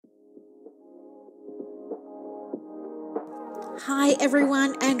Hi,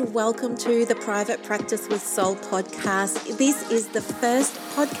 everyone, and welcome to the Private Practice with Soul podcast. This is the first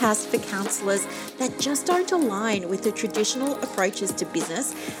podcast for counsellors that just don't align with the traditional approaches to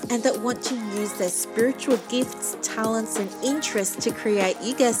business and that want to use their spiritual gifts, talents, and interests to create,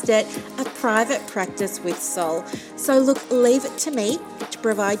 you guessed it, a private practice with soul. So, look, leave it to me to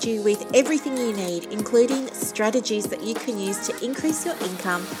provide you with everything you need, including strategies that you can use to increase your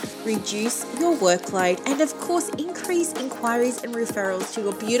income, reduce your workload, and of course, increase inquiries and referrals to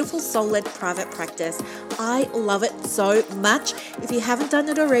your beautiful soul-led private practice. I love it so much. If you haven't done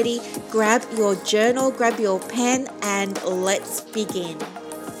it already, grab your journal, grab your pen, and let's begin.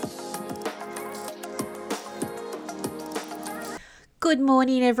 Good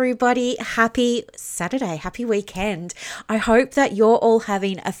morning, everybody. Happy Saturday. Happy weekend. I hope that you're all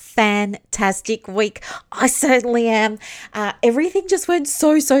having a fantastic week. I certainly am. Everything just went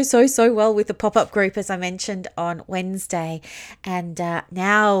so well with the pop-up group, as I mentioned on Wednesday. And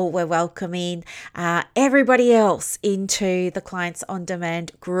now we're welcoming everybody else into the Clients on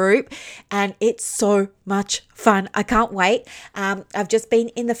Demand group. And it's so much fun. I can't wait. I've just been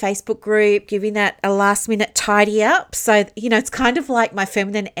in the Facebook group giving that a last minute tidy up. So, it's kind of like my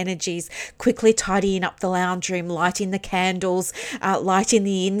feminine energies, quickly tidying up the lounge room, lighting the candles, lighting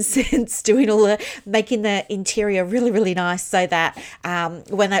the incense, making the interior really nice so that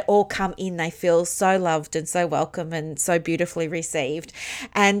when they all come in, they feel so loved and so welcome and so beautifully received.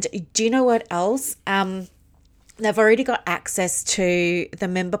 And do you know what else? They've already got access to the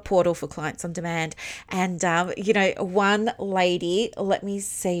member portal for Clients on Demand. And, one lady, let me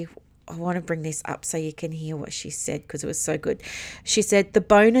see, I want to bring this up so you can hear what she said because it was so good. She said, the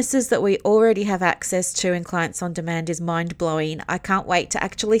bonuses that we already have access to in Clients on Demand is mind-blowing. I can't wait to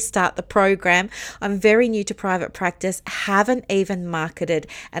actually start the program. I'm very new to private practice, haven't even marketed,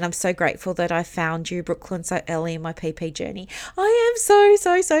 and I'm so grateful that I found you, Brooklyn, so early in my PP journey. I am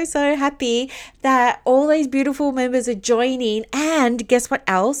so happy that all these beautiful members are joining. And guess what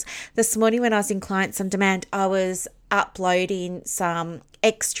else? This morning when I was in Clients on Demand, I was uploading some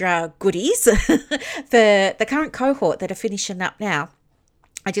extra goodies for the current cohort that are finishing up now.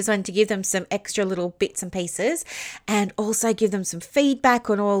 I just wanted to give them some extra little bits and pieces and also give them some feedback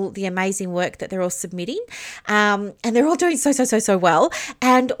on all the amazing work that they're all submitting. And they're all doing so well.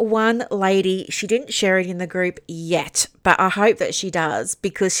 And one lady, she didn't share it in the group yet, but I hope that she does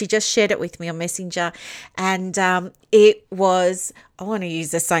because she just shared it with me on Messenger. And it was, I want to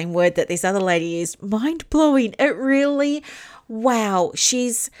use the same word that this other lady used, mind-blowing. It really, wow,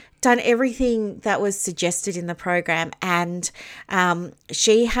 she's done everything that was suggested in the program, and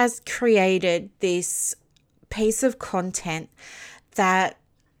she has created this piece of content that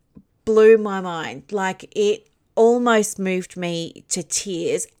blew my mind. Like, it almost moved me to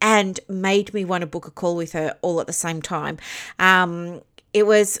tears and made me want to book a call with her all at the same time. It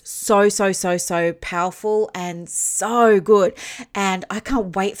was so powerful and so good. And I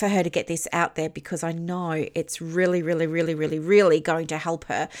can't wait for her to get this out there because I know it's really going to help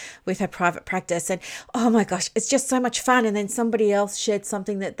her with her private practice. And oh my gosh, it's just so much fun. And then somebody else shared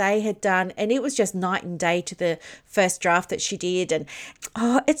something that they had done and it was just night and day to the first draft that she did. And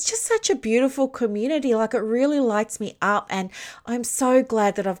it's just such a beautiful community. Like, it really lights me up. And I'm so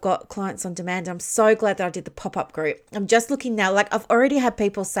glad that I've got Clients on Demand. I'm so glad that I did the pop-up group. I'm just looking now, like, I've already had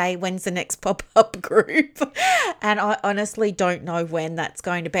people say, when's the next pop-up group? And I honestly don't know when that's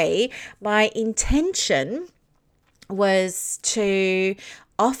going to be. My intention was to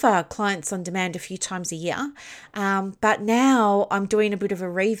offer Clients on Demand a few times a year. But now I'm doing a bit of a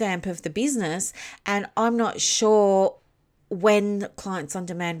revamp of the business and I'm not sure when Clients on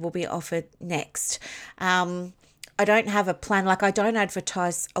Demand will be offered next. I don't have a plan. Like, I don't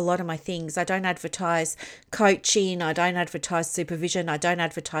advertise a lot of my things. I don't advertise coaching. I don't advertise supervision. I don't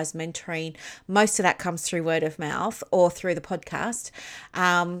advertise mentoring. Most of that comes through word of mouth or through the podcast.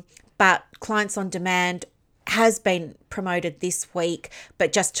 But Clients on Demand has been promoted this week,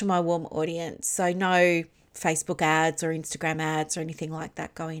 but just to my warm audience. So no Facebook ads or Instagram ads or anything like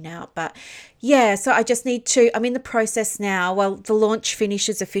that going out. But yeah, so I just need to, I'm in the process now. Well, the launch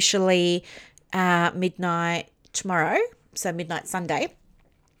finishes officially midnight tomorrow, so midnight Sunday.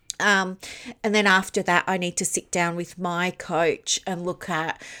 And then after that, I need to sit down with my coach and look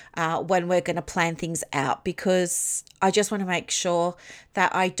at when we're going to plan things out because I just want to make sure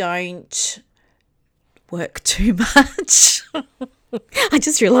that I don't work too much. I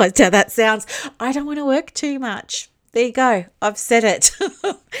just realised how that sounds. I don't want to work too much. There you go. I've said it.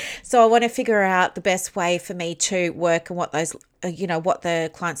 So I want to figure out the best way for me to work and what those what the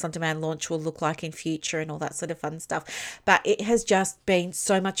Clients on Demand launch will look like in future and all that sort of fun stuff. But it has just been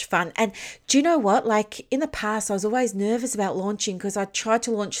so much fun. And do you know what? Like in the past, I was always nervous about launching because I tried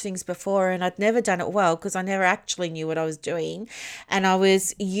to launch things before and I'd never done it well because I never actually knew what I was doing. And I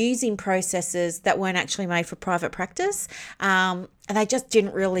was using processes that weren't actually made for private practice. And they just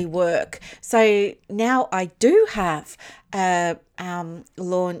didn't really work. So now I do have a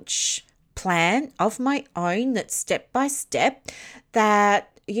launch plan of my own that's step by step that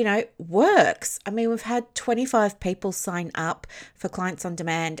works. I mean, we've had 25 people sign up for Clients on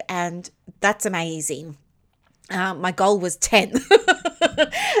Demand, and that's amazing. My goal was 10.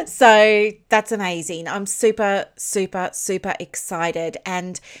 So that's amazing. I'm super, super, super excited.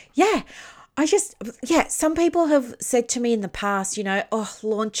 And some people have said to me in the past,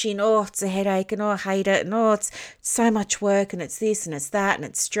 launching, it's a headache and I hate it and it's so much work and it's this and it's that and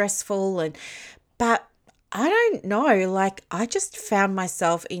it's stressful. But I don't know, like I just found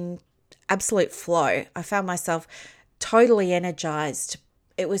myself in absolute flow. I found myself totally energized.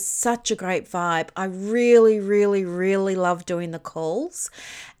 It was such a great vibe. I really, really, really loved doing the calls,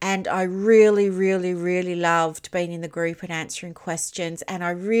 and I really, really, really loved being in the group and answering questions. And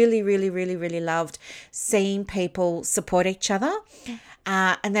I really, really, really, really loved seeing people support each other.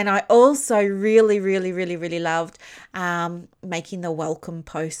 And then I also really, really, really, really loved making the welcome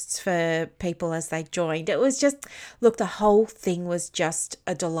posts for people as they joined. It was just, look, the whole thing was just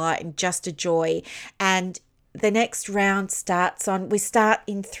a delight and just a joy. And the next round we start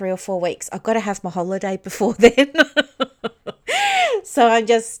in 3 or 4 weeks. I've got to have my holiday before then. So I'm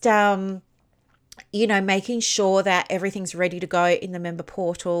just, making sure that everything's ready to go in the member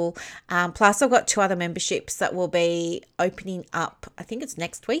portal. Plus I've got 2 other memberships that will be opening up. I think it's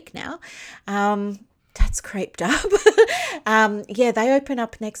next week now. That's creeped up. They open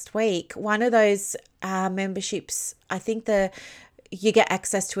up next week. One of those memberships, I think you get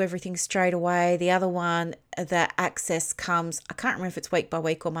access to everything straight away. The other one, the access comes, I can't remember if it's week by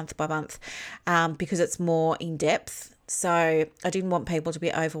week or month by month, because it's more in depth. So I didn't want people to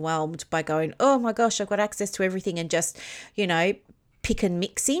be overwhelmed by going, oh my gosh, I've got access to everything and just, pick and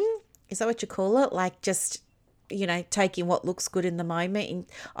mixing. Is that what you call it? Like just, taking what looks good in the moment. And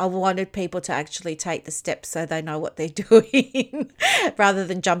I wanted people to actually take the steps so they know what they're doing rather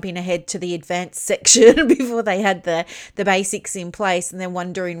than jumping ahead to the advanced section before they had the basics in place and then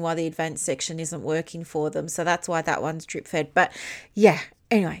wondering why the advanced section isn't working for them. So that's why that one's drip fed. But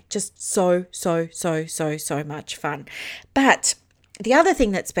anyway, just so much fun. But the other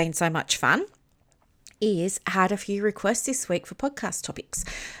thing that's been so much fun is I had a few requests this week for podcast topics.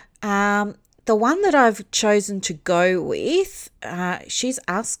 The one that I've chosen to go with, she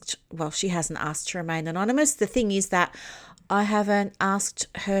hasn't asked to remain anonymous. The thing is that I haven't asked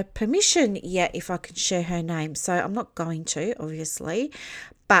her permission yet if I could share her name. So I'm not going to, obviously.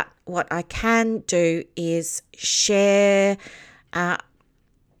 But what I can do is share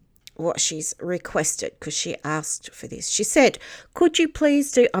what she's requested because she asked for this. She said, could you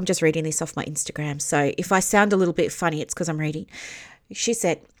please do, I'm just reading this off my Instagram. So if I sound a little bit funny, it's because I'm reading. She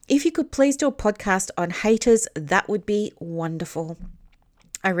said, if you could please do a podcast on haters, that would be wonderful.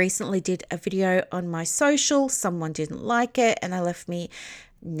 I recently did a video on my social. Someone didn't like it and they left me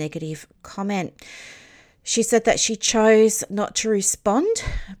negative comment. She said that she chose not to respond,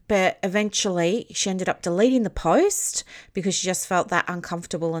 but eventually she ended up deleting the post because she just felt that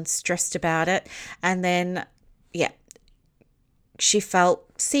uncomfortable and stressed about it. And then, she felt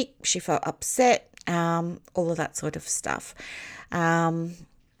sick, she felt upset, all of that sort of stuff.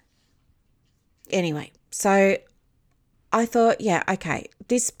 Anyway, so I thought, okay,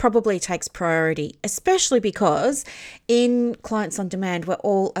 this probably takes priority, especially because in Clients on Demand, we're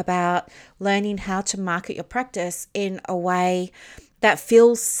all about learning how to market your practice in a way that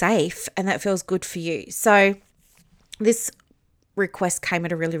feels safe and that feels good for you. So this request came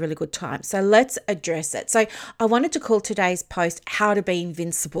at a really, really good time. So let's address it. So I wanted to call today's post How to Be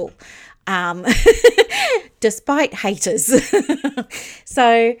Invincible, despite haters.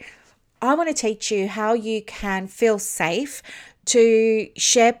 So I want to teach you how you can feel safe to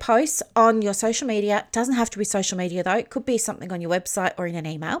share posts on your social media. It doesn't have to be social media though. It could be something on your website or in an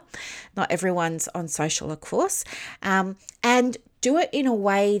email. Not everyone's on social, of course. And do it in a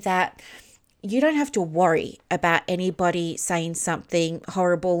way that you don't have to worry about anybody saying something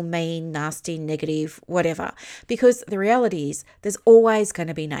horrible, mean, nasty, negative, whatever. Because the reality is there's always going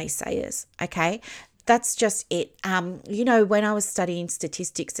to be naysayers, okay? That's just it. When I was studying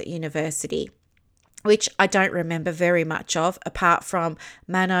statistics at university, which I don't remember very much of, apart from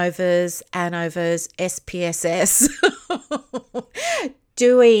MANOVAs, ANOVAs, SPSS.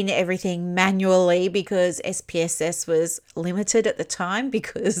 doing everything manually because SPSS was limited at the time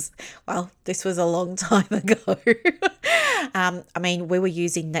because, well, this was a long time ago. We were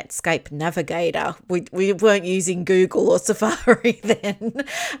using Netscape Navigator. We weren't using Google or Safari then.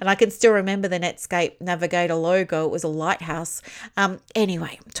 And I can still remember the Netscape Navigator logo. It was a lighthouse.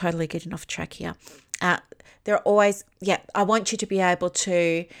 Anyway, I'm totally getting off track here. There are always, I want you to be able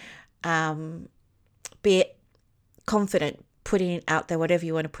to be confident putting it out there, whatever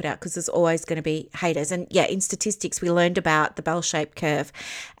you want to put out, because there's always going to be haters. And in statistics, we learned about the bell-shaped curve.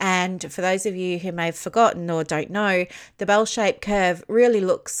 And for those of you who may have forgotten or don't know, the bell-shaped curve really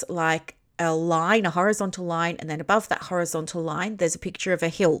looks like a line, a horizontal line, and then above that horizontal line, there's a picture of a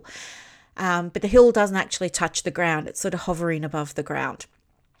hill. But the hill doesn't actually touch the ground. It's sort of hovering above the ground.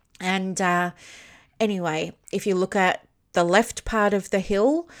 And anyway, if you look at the left part of the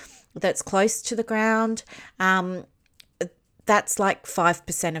hill that's close to the ground, that's like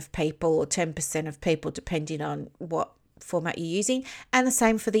 5% of people or 10% of people, depending on what format you're using, and the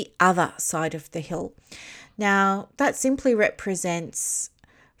same for the other side of the hill. Now, that simply represents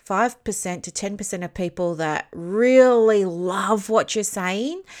 5% to 10% of people that really love what you're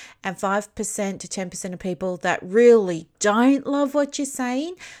saying, and 5% to 10% of people that really don't love what you're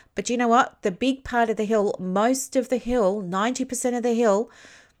saying. But you know what? The big part of the hill, most of the hill, 90% of the hill,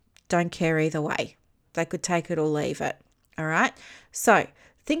 don't care either way. They could take it or leave it. All right. So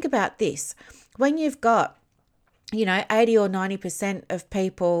think about this. When you've got, 80 or 90% of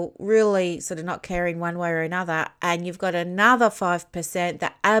people really sort of not caring one way or another, and you've got another 5%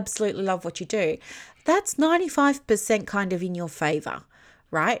 that absolutely love what you do, that's 95% kind of in your favor,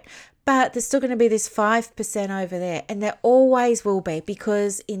 right? But there's still going to be this 5% over there, and there always will be,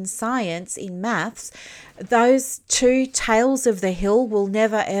 because in science, in maths, those two tails of the hill will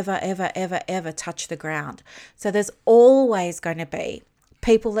never, ever, ever, ever, ever touch the ground. So there's always going to be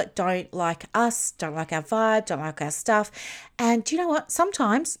people that don't like us, don't like our vibe, don't like our stuff. And you know what?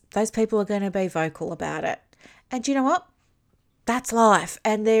 Sometimes those people are going to be vocal about it. And you know what? That's life.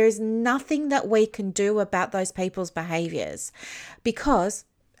 And there is nothing that we can do about those people's behaviors, because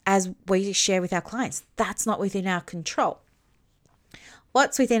as we share with our clients, that's not within our control.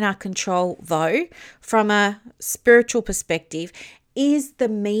 What's within our control, though, from a spiritual perspective, is the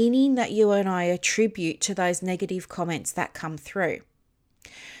meaning that you and I attribute to those negative comments that come through.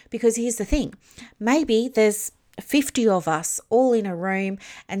 Because here's the thing, maybe there's 50 of us all in a room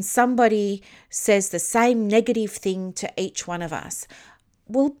and somebody says the same negative thing to each one of us.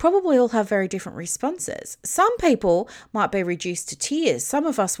 We'll probably all have very different responses. Some people might be reduced to tears. Some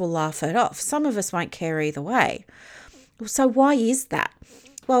of us will laugh it off. Some of us won't care either way. So why is that?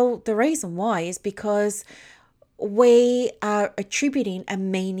 Well, the reason why is because we are attributing a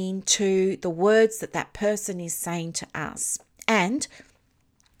meaning to the words that person is saying to us. And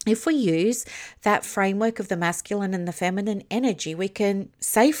if we use that framework of the masculine and the feminine energy, we can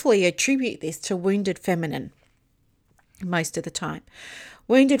safely attribute this to wounded feminine most of the time.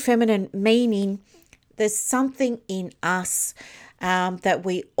 Wounded feminine meaning there's something in us that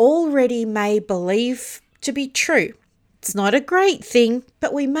we already may believe to be true. It's not a great thing,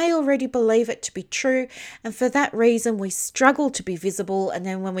 but we may already believe it to be true. And for that reason, we struggle to be visible. And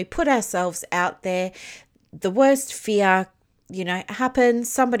then when we put ourselves out there, the worst fear happens,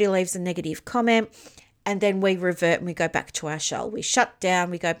 somebody leaves a negative comment, and then we revert and we go back to our shell. We shut down,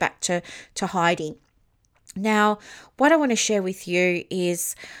 we go back to hiding. Now, what I want to share with you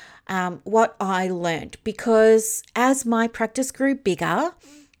is what I learned, because as my practice grew bigger,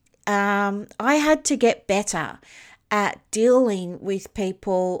 I had to get better at dealing with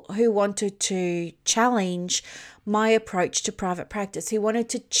people who wanted to challenge my approach to private practice, who wanted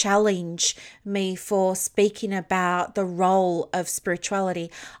to challenge me for speaking about the role of spirituality.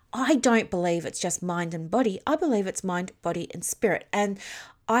 I don't believe it's just mind and body. I believe it's mind, body, and spirit. And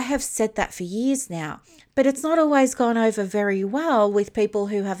I have said that for years now, but it's not always gone over very well with people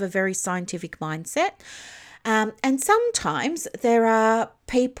who have a very scientific mindset. And sometimes there are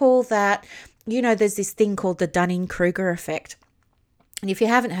people that, there's this thing called the Dunning-Kruger effect. And if you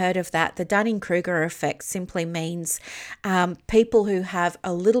haven't heard of that, the Dunning-Kruger effect simply means people who have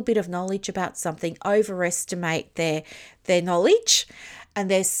a little bit of knowledge about something overestimate their knowledge,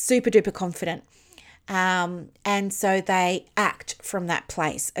 and they're super duper confident. And so they act from that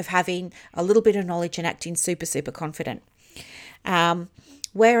place of having a little bit of knowledge and acting super, super confident.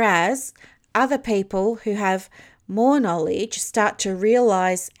 Whereas other people who have more knowledge start to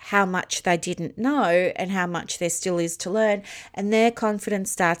realize how much they didn't know and how much there still is to learn, and their confidence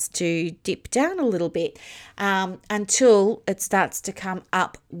starts to dip down a little bit until it starts to come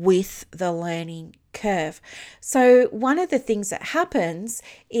up with the learning curve. So one of the things that happens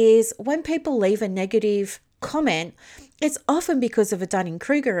is when people leave a negative comment, it's often because of a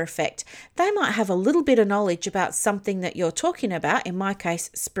Dunning-Kruger effect. They might have a little bit of knowledge about something that you're talking about, in my case,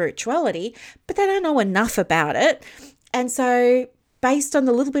 spirituality, but they don't know enough about it. And so based on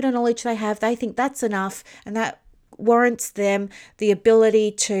the little bit of knowledge they have, they think that's enough, and that warrants them the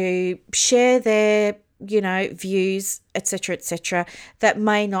ability to share their views, etc., that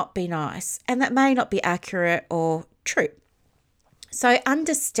may not be nice and that may not be accurate or true. So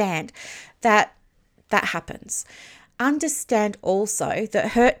understand that happens. Understand also that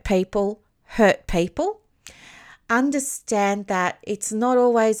hurt people hurt people. Understand that it's not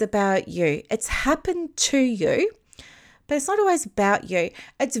always about you. It's happened to you, but it's not always about you.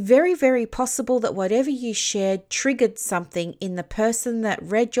 It's very, very possible that whatever you shared triggered something in the person that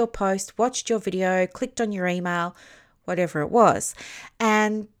read your post, watched your video, clicked on your email, whatever it was.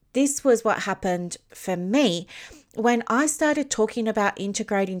 And this was what happened for me. When I started talking about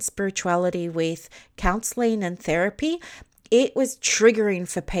integrating spirituality with counseling and therapy, it was triggering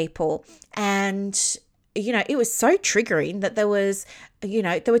for people. And it was so triggering that there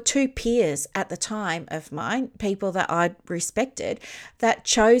were two peers at the time of mine, people that I respected, that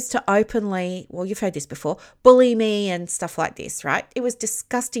chose to openly, well, you've heard this before, bully me and stuff like this, right? It was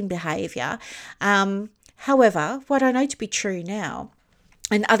disgusting behavior. However, what I know to be true now,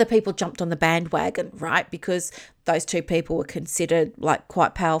 and other people jumped on the bandwagon, right? Because those two people were considered like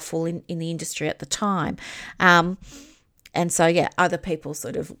quite powerful in the industry at the time. And so, other people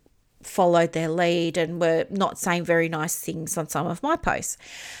sort of followed their lead and were not saying very nice things on some of my posts.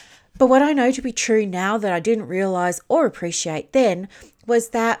 But what I know to be true now that I didn't realize or appreciate then was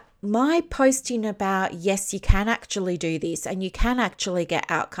that my posting about, yes, you can actually do this and you can actually get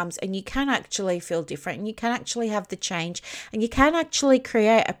outcomes and you can actually feel different and you can actually have the change and you can actually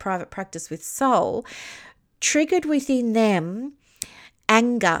create a private practice with soul, triggered within them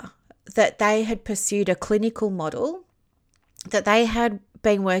anger that they had pursued a clinical model, that they had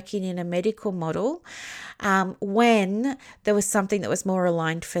been working in a medical model when there was something that was more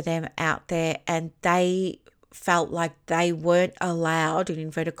aligned for them out there, and they felt like they weren't allowed, in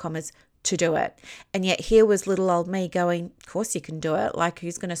inverted commas, to do it. And yet here was little old me going, of course you can do it. Like,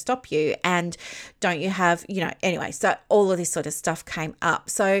 who's going to stop you? And don't you have, anyway, so all of this sort of stuff came up.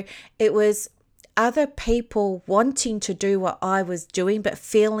 So it was other people wanting to do what I was doing, but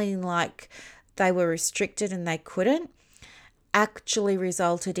feeling like they were restricted and they couldn't, actually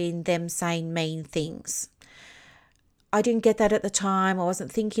resulted in them saying mean things. I didn't get that at the time. I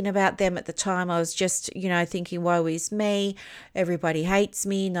wasn't thinking about them at the time. I was just, thinking, woe is me. Everybody hates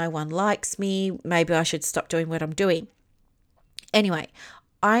me. No one likes me. Maybe I should stop doing what I'm doing. Anyway,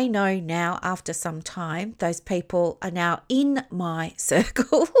 I know now after some time, those people are now in my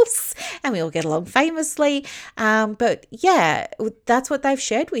circles and we all get along famously. But yeah, that's what they've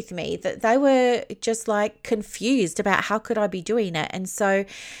shared with me, that they were just like confused about how could I be doing it. And so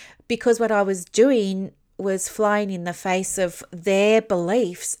because what I was doing was flying in the face of their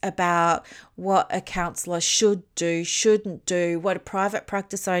beliefs about what a counsellor should do, shouldn't do, what a private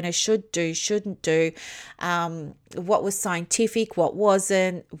practice owner should do, shouldn't do, what was scientific, what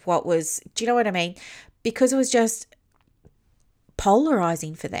wasn't, do you know what I mean? Because it was just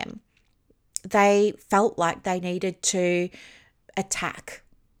polarizing for them. They felt like they needed to attack,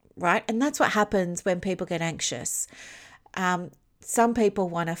 right? And that's what happens when people get anxious. Some people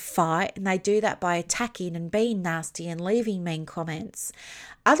want to fight and they do that by attacking and being nasty and leaving mean comments.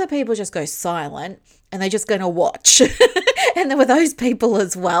 Other people just go silent and they're just going to watch. And there were those people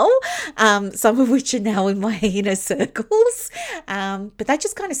as well, some of which are now in my inner circles. But they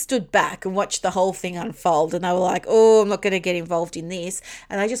just kind of stood back and watched the whole thing unfold. And they were like, oh, I'm not going to get involved in this.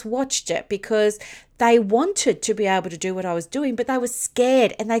 And they just watched it because they wanted to be able to do what I was doing, but they were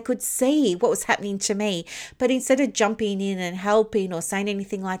scared and they could see what was happening to me. But instead of jumping in and helping or saying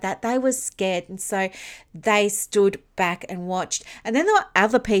anything like that, they were scared. And so they stood back and watched. And then there were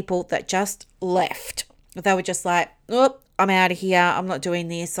other people that just left. They were just like, oh, I'm out of here. I'm not doing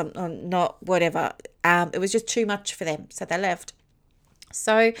this. I'm not whatever. It was just too much for them. So they left.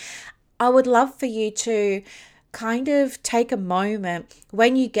 So I would love for you to kind of take a moment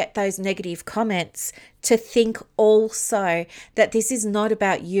when you get those negative comments to think also that this is not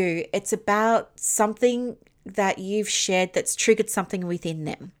about you. It's about something that you've shared that's triggered something within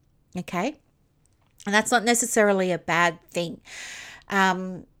them. Okay? And that's not necessarily a bad thing.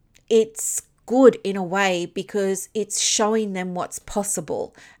 It's good in a way because it's showing them what's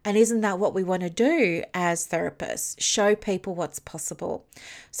possible. And isn't that what we want to do as therapists? Show people what's possible.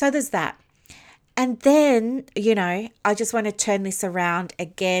 So there's that. And then, I just want to turn this around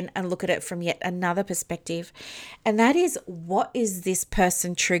again and look at it from yet another perspective. And that is, what is this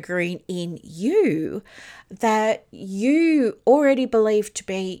person triggering in you that you already believe to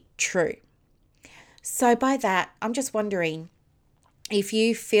be true? So by that, I'm just wondering if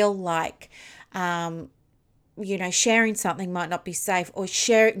you feel like, sharing something might not be safe, or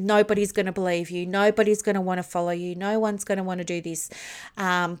nobody's going to believe you. Nobody's going to want to follow you. No one's going to want to do this.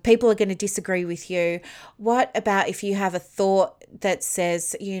 People are going to disagree with you. What about if you have a thought that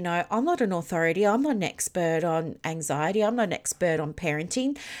says, I'm not an authority. I'm not an expert on anxiety. I'm not an expert on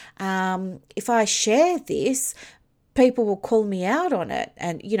parenting. If I share this, people will call me out on it.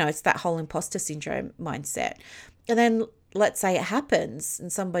 And, it's that whole imposter syndrome mindset. And then let's say it happens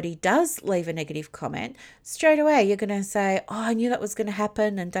and somebody does leave a negative comment, straight away you're going to say, oh, I knew that was going to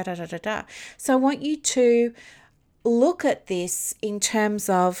happen, and da da da da da. So I want you to look at this in terms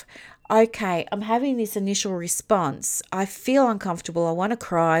of, okay, I'm having this initial response. I feel uncomfortable. I want to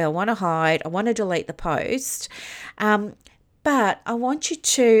cry. I want to hide. I want to delete the post. But I want you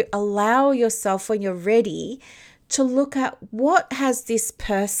to allow yourself, when you're ready, to look at what has this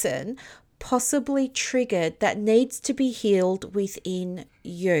person possibly triggered that needs to be healed within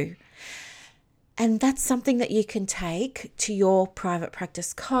you. And that's something that you can take to your private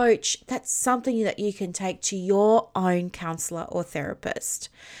practice coach. That's something that you can take to your own counselor or therapist,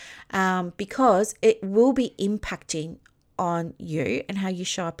 because it will be impacting on you and how you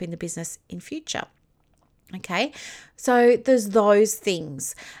show up in the business in future. Okay, so there's those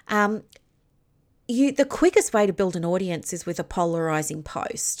things. The quickest way to build an audience is with a polarizing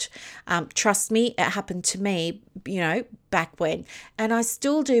post. Trust me, it happened to me, back when, and I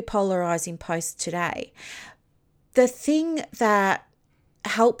still do polarizing posts today. The thing that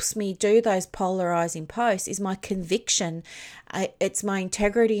helps me do those polarizing posts is my conviction. It's my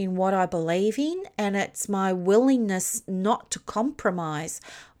integrity in what I believe in, and it's my willingness not to compromise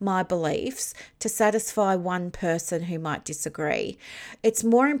my beliefs to satisfy one person who might disagree. It's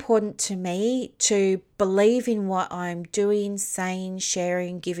more important to me to believe in what I'm doing, saying,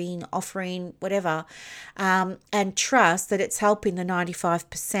 sharing, giving, offering, whatever, and trust that it's helping the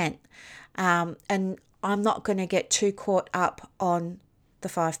 95%. And I'm not going to get too caught up on the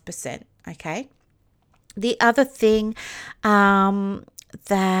 5%. Okay. The other thing the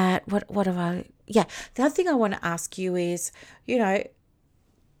other thing I want to ask you is,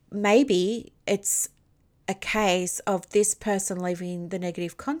 maybe it's a case of this person leaving the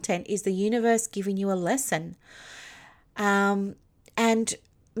negative content is the universe giving you a lesson. And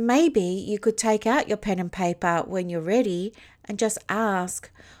maybe you could take out your pen and paper when you're ready and just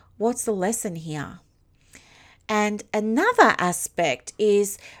ask, what's the lesson here? And another aspect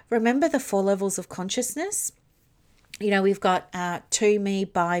is, remember the 4 levels of consciousness? We've got to me,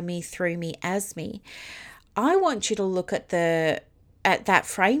 by me, through me, as me. I want you to look at that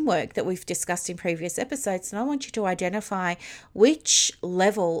framework that we've discussed in previous episodes, and I want you to identify which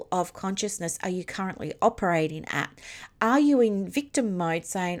level of consciousness are you currently operating at. Are you in victim mode,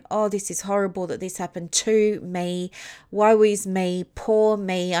 saying, oh, this is horrible that this happened to me, woe is me, poor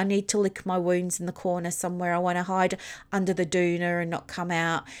me, I need to lick my wounds in the corner somewhere, I want to hide under the doona and not come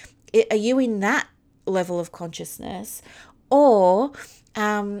out? Are you in that level of consciousness? Or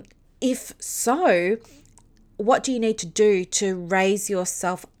if so, what do you need to do to raise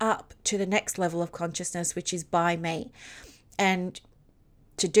yourself up to the next level of consciousness, which is by me? And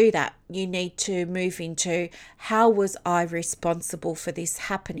to do that, you need to move into, how was I responsible for this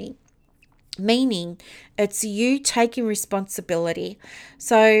happening? Meaning, it's you taking responsibility.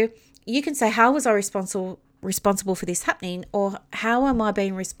 So you can say, how was I responsible for this happening? Or how am I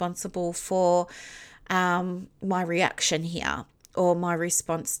being responsible for my reaction here, or my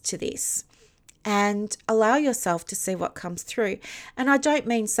response to this? And allow yourself to see what comes through. And I don't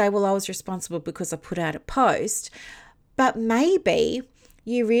mean say, well, I was responsible because I put out a post, but maybe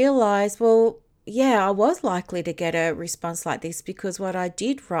you realize, well, yeah, I was likely to get a response like this because what I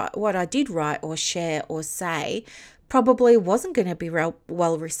did write or share or say probably wasn't going to be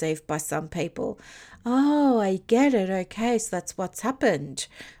well received by some people. Oh, I get it. Okay, so that's what's happened.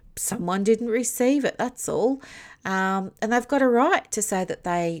 Someone didn't receive it, that's all. And they've got a right to say that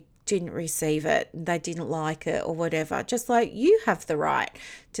they didn't receive it, they didn't like it, or whatever, just like you have the right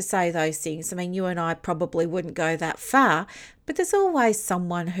to say those things. I mean, you and I probably wouldn't go that far, but there's always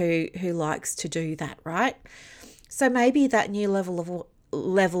someone who likes to do that, right? So maybe that new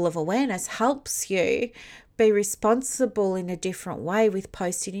level of awareness helps you be responsible in a different way with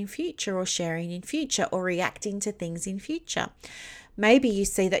posting in future, or sharing in future, or reacting to things in future. Maybe you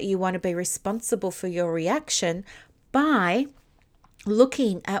see that you want to be responsible for your reaction by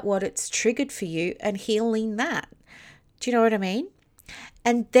looking at what it's triggered for you and healing that. Do you know what I mean?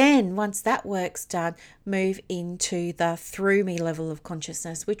 And then once that work's done, move into the through me level of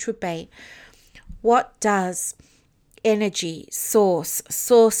consciousness, which would be, what does energy,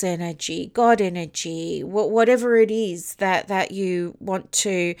 source energy, God energy, whatever it is that you want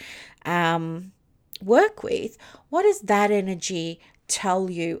to work with, what does that energy tell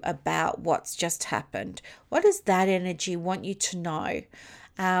you about what's just happened? What does that energy want you to know?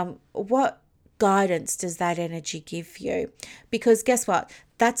 What guidance does that energy give you? Because guess what?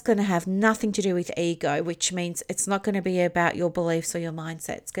 That's going to have nothing to do with ego, which means it's not going to be about your beliefs or your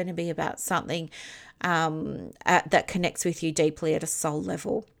mindset. It's going to be about something that connects with you deeply at a soul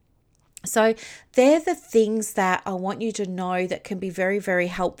level. So they're the things that I want you to know that can be very, very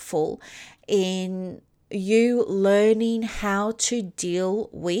helpful in you learning how to deal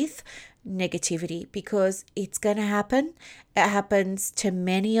with negativity, because it's going to happen. It happens to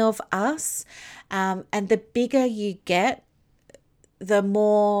many of us. And the bigger you get, the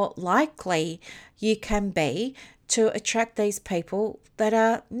more likely you can be to attract these people that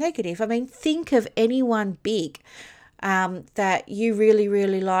are negative. I mean, think of anyone big that you really,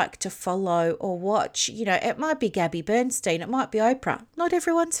 really like to follow or watch. You know, it might be Gabby Bernstein, it might be Oprah. Not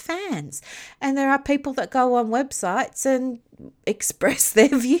everyone's fans. And there are people that go on websites and express their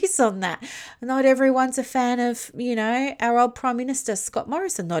views on that. Not everyone's a fan of, you know, our old Prime Minister, Scott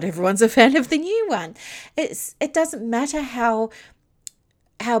Morrison. Not everyone's a fan of the new one. It doesn't matter how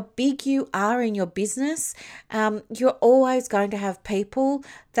big you are in your business, you're always going to have people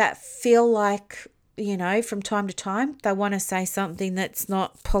that feel like, you know, from time to time, they want to say something that's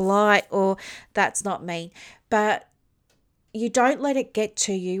not polite or that's not mean. But you don't let it get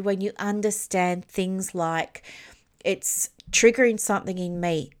to you when you understand things like, it's triggering something in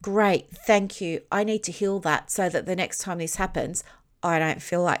me. Great, thank you. I need to heal that so that the next time this happens, I don't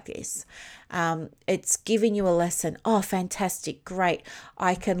feel like this. It's giving you a lesson. Oh, fantastic. Great.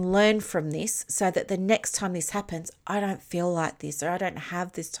 I can learn from this so that the next time this happens, I don't feel like this, or I don't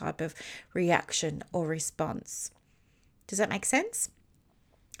have this type of reaction or response. Does that make sense?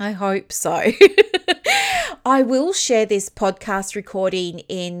 I hope so. I will share this podcast recording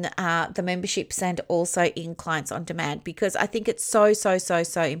in the memberships and also in Clients on Demand, because I think it's so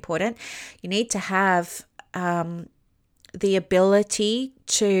important. You need to have the ability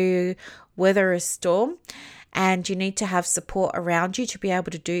to weather a storm, and you need to have support around you to be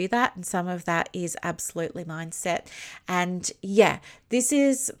able to do that. And some of that is absolutely mindset. And yeah, this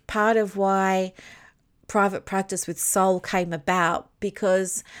is part of why Private Practice with Soul came about,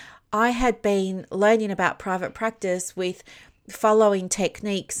 because I had been learning about private practice with following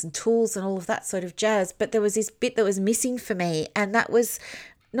techniques and tools and all of that sort of jazz, but there was this bit that was missing for me, and that was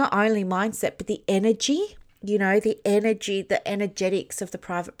not only mindset but the energy. You know, the energy, the energetics of the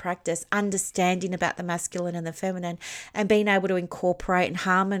private practice, understanding about the masculine and the feminine, and being able to incorporate and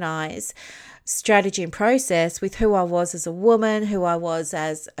harmonize strategy and process with who I was as a woman, who I was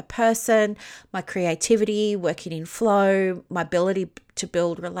as a person, my creativity, working in flow, my ability to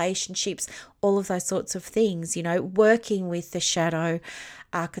build relationships, all of those sorts of things, you know, working with the shadow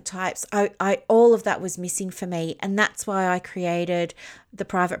archetypes. I all of that was missing for me, and that's why I created the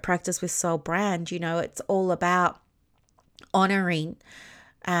Private Practice with Soul brand. You know, it's all about honoring,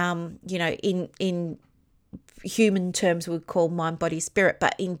 you know, in human terms we would call mind, body, spirit,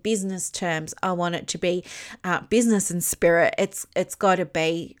 but in business terms I want it to be business and spirit. It's got to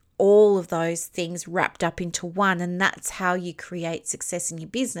be all of those things wrapped up into one, and that's how you create success in your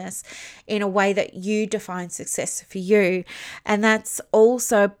business in a way that you define success for you. And that's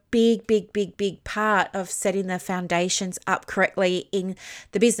also a big part of setting the foundations up correctly in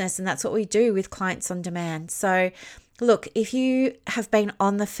the business, and that's what we do with Clients on Demand. So look, if you have been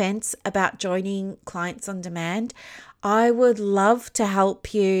on the fence about joining Clients on Demand, I would love to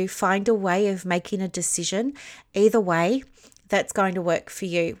help you find a way of making a decision either way that's going to work for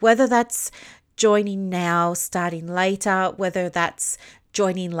you, whether that's joining now, starting later, whether that's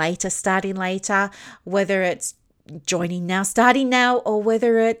joining later, starting later, whether it's joining now, starting now, or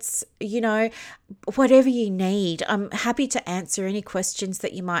whether it's, you know, whatever you need. I'm happy to answer any questions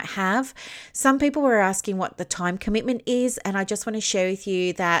that you might have. Some people were asking what the time commitment is, and I just want to share with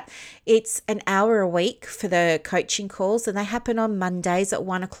you that it's an hour a week for the coaching calls, and they happen on Mondays at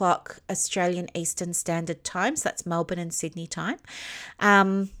 1 o'clock Australian Eastern Standard Time. So that's Melbourne and Sydney time,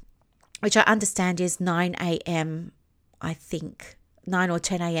 which I understand is 9 a.m, I think, 9 or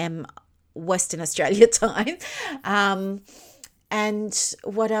 10 a.m. Western Australia time. And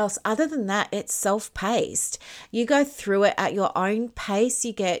what else? Other than that, it's self-paced. You go through it at your own pace.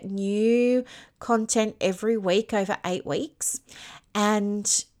 You get new content every week over 8 weeks.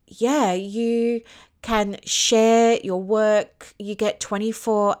 And yeah, you can share your work. You get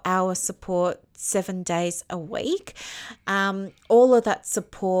 24-hour support 7 days a week. All of that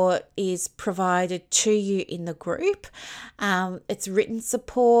support is provided to you in the group. It's written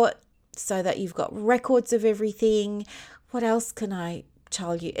support so that you've got records of everything. What else can I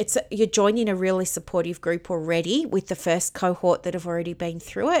tell you? You're joining a really supportive group already with the first cohort that have already been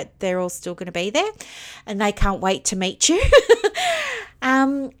through it. They're all still going to be there and they can't wait to meet you.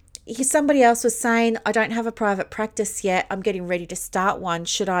 Somebody else was saying, I don't have a private practice yet. I'm getting ready to start one.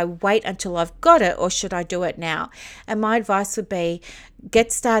 Should I wait until I've got it or should I do it now? And my advice would be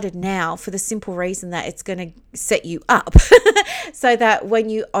get started now for the simple reason that it's going to set you up so that when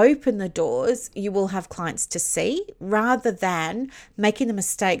you open the doors, you will have clients to see rather than making the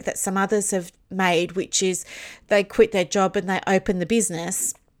mistake that some others have made, which is they quit their job and they open the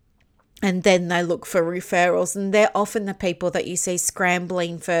business. And then they look for referrals, and they're often the people that you see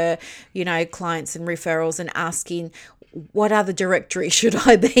scrambling for, clients and referrals and asking, what other directory should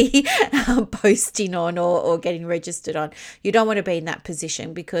I be posting on or getting registered on? You don't want to be in that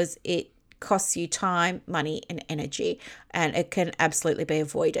position because it costs you time, money, and energy, and it can absolutely be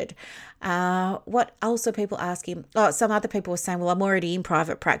avoided. What else are people asking? Some other people were saying, well, I'm already in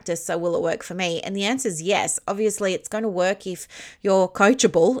private practice, so will it work for me? And the answer is yes. Obviously, it's going to work if you're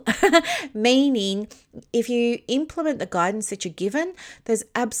coachable, meaning if you implement the guidance that you're given, there's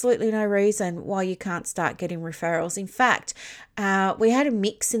absolutely no reason why you can't start getting referrals. In fact, we had a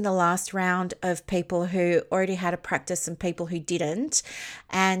mix in the last round of people who already had a practice and people who didn't.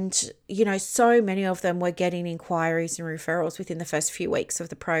 And, so many of them were getting inquiries and referrals within the first few weeks of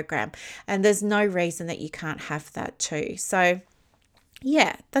the program. And there's no reason that you can't have that too. So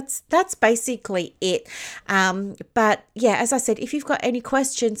yeah, that's basically it. But yeah, as I said, if you've got any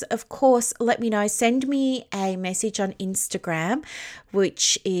questions, of course, let me know. Send me a message on Instagram,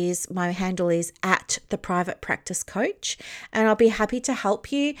 which is, my handle is @theprivatepracticecoach, and I'll be happy to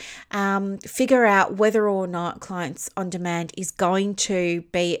help you figure out whether or not Clients on Demand is going to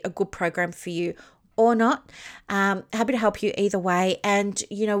be a good program for you or not. Happy to help you either way. And,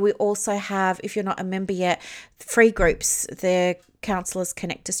 we also have, if you're not a member yet, free groups, the Counsellors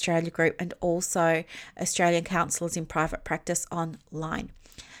Connect Australia group and also Australian Counsellors in Private Practice online.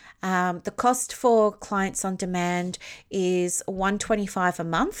 The cost for Clients on Demand is $125 a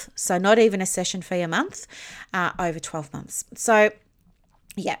month, so not even a session fee a month, over 12 months. So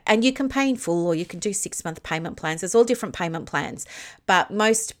yeah, and you can pay in full or you can do 6-month payment plans. There's all different payment plans, but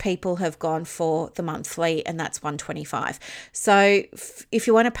most people have gone for the monthly, and that's $125. So if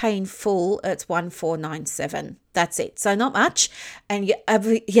you want to pay in full, it's $1,497. That's it. So not much, and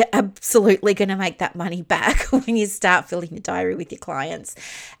you're absolutely going to make that money back when you start filling your diary with your clients.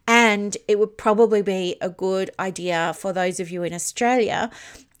 And it would probably be a good idea for those of you in Australia,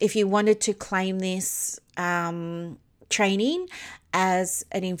 if you wanted to claim this training as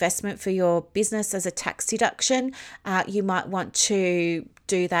an investment for your business as a tax deduction, you might want to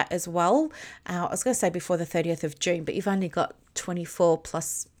do that as well. I was going to say before the 30th of June, but you've only got 24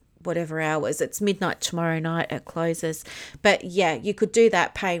 plus whatever hours. It's midnight tomorrow night it closes. But yeah, you could do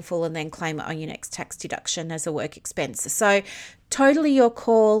that, pay in full, and then claim it on your next tax deduction as a work expense. So totally your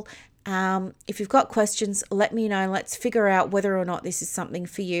call. If you've got questions, let me know. Let's figure out whether or not this is something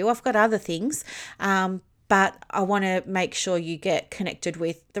for you. I've got other things, but I want to make sure you get connected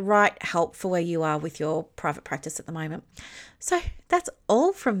with the right help for where you are with your private practice at the moment. So that's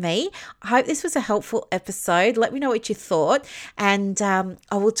all from me. I hope this was a helpful episode. Let me know what you thought, and I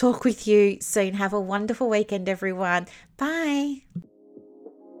will talk with you soon. Have a wonderful weekend, everyone. Bye.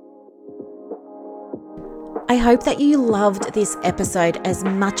 I hope that you loved this episode as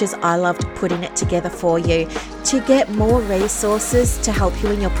much as I loved putting it together for you. To get more resources to help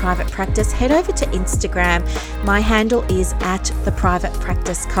you in your private practice, head over to Instagram. My handle is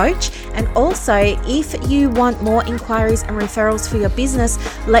 @theprivatepracticecoach. And also, if you want more inquiries and referrals for your business,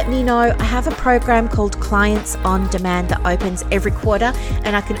 let me know. I have a program called Clients on Demand that opens every quarter,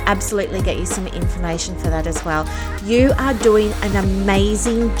 and I can absolutely get you some information for that as well. You are doing an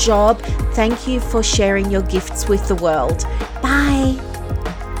amazing job. Thank you for sharing your gifts with the world. Bye.